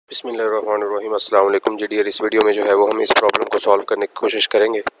बिस्मिल्लाहिर्रहमानिर्रहीम अस्सलाम वालेकुम जी डियर। इस वीडियो में जो है वो हम इस प्रॉब्लम को सॉल्व करने की कोशिश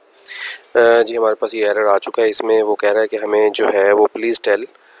करेंगे। जी हमारे पास ये एरर आ चुका है। इसमें वो कह रहा है कि हमें जो है वो please tell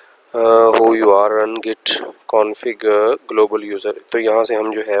who you are run Git config global user. तो यहाँ से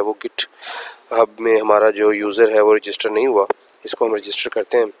हम जो है वो गिट हब में हमारा जो यूज़र है वो रजिस्टर नहीं हुआ, इसको हम रजिस्टर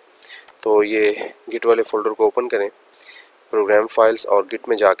करते हैं। तो ये गिट वाले फोल्डर को ओपन करें, प्रोग्राम फाइल्स, और गिट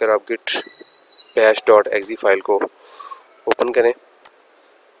में जाकर आप गिट bash.exe फाइल को ओपन करें।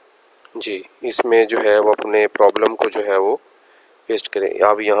 जी इसमें जो है वो अपने प्रॉब्लम को जो है वो पेस्ट करें।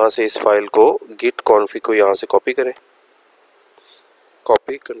 आप यहाँ से इस फाइल को गिट कॉन्फिग को यहाँ से कॉपी करें,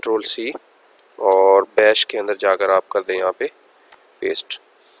 कॉपी Ctrl+C, और बैश के अंदर जाकर आप कर दें यहाँ पे पेस्ट।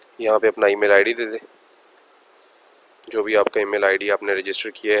 यहाँ पे अपना ईमेल आईडी दे दें, जो भी आपका ईमेल आईडी आपने रजिस्टर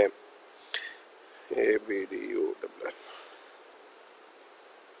किया है, ABDULL।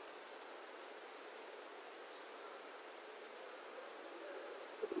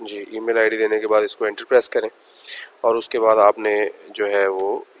 जी ईमेल आईडी देने के बाद इसको एंटर प्रेस करें, और उसके बाद आपने जो है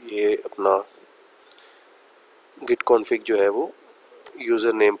वो ये अपना गिट कॉन्फिग जो है वो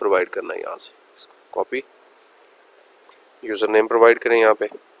यूज़र नेम प्रोवाइड करना है। यहाँ से इसको कॉपी, यूज़र नेम प्रोवाइड करें यहाँ पे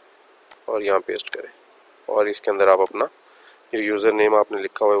और यहाँ पेस्ट करें, और इसके अंदर आप अपना जो यूज़र नेम आपने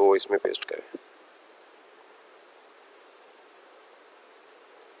लिखा हुआ है वो इसमें पेस्ट करें।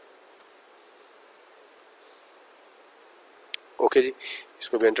 ओके जी,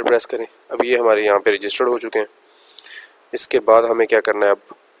 इसको भी एंटर प्रेस करें। अब ये हमारे यहाँ पे रजिस्टर्ड हो चुके हैं। इसके बाद हमें क्या करना है,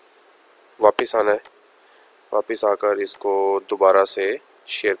 अब वापस आना है, वापस आकर इसको दोबारा से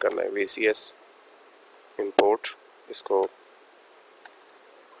शेयर करना है। VCS इंपोर्ट, इसको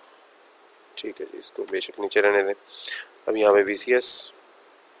ठीक है जी, इसको बेशक नीचे रहने दें। अब यहाँ पे VCS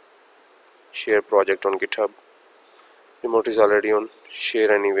share project on GitHub, remote is already on,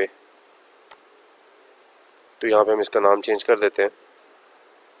 share anyway. तो यहाँ पे हम इसका नाम चेंज कर देते हैं।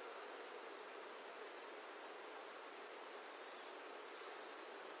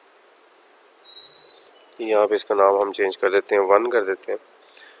 यहाँ पे इसका नाम हम चेंज कर देते हैं, 1 कर देते हैं,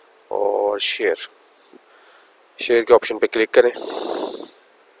 और शेयर के ऑप्शन पे क्लिक करें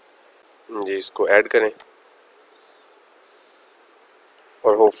जी, इसको ऐड करें,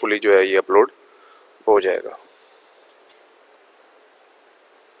 और होपफुली जो है ये अपलोड हो जाएगा।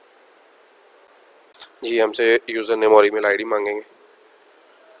 जी हमसे यूज़र नेम और ईमेल आईडी मांगेंगे।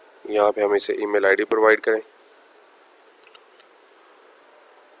 यहाँ पे हम इसे ईमेल आईडी प्रोवाइड करें,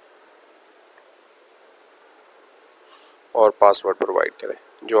 और पासवर्ड प्रोवाइड करें,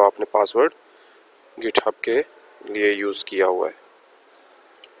 जो आपने पासवर्ड गिटहब के लिए यूज़ किया हुआ है,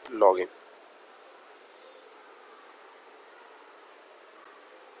 लॉगिन।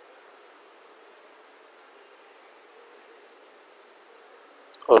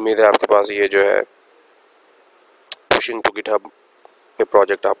 और उम्मीद है आपके पास ये जो है पुशिंग टू गिटहब पे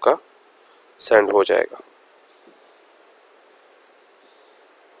प्रोजेक्ट आपका सेंड हो जाएगा।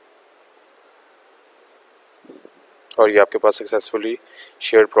 और ये आपके पास successfully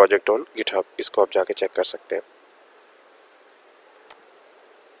shared project on GitHub, इसको आप जाके चेक कर सकते हैं।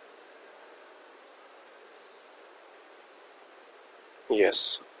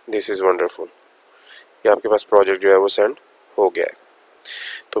 Yes, this is wonderful. ये आपके पास प्रोजेक्ट जो है वो सेंड हो गया है।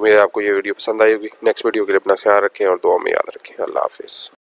 तो उम्मीद है आपको ये वीडियो पसंद आई होगी। नेक्स्ट वीडियो के लिए अपना ख्याल रखें और दुआ में याद रखें। अल्लाह हाफिज़।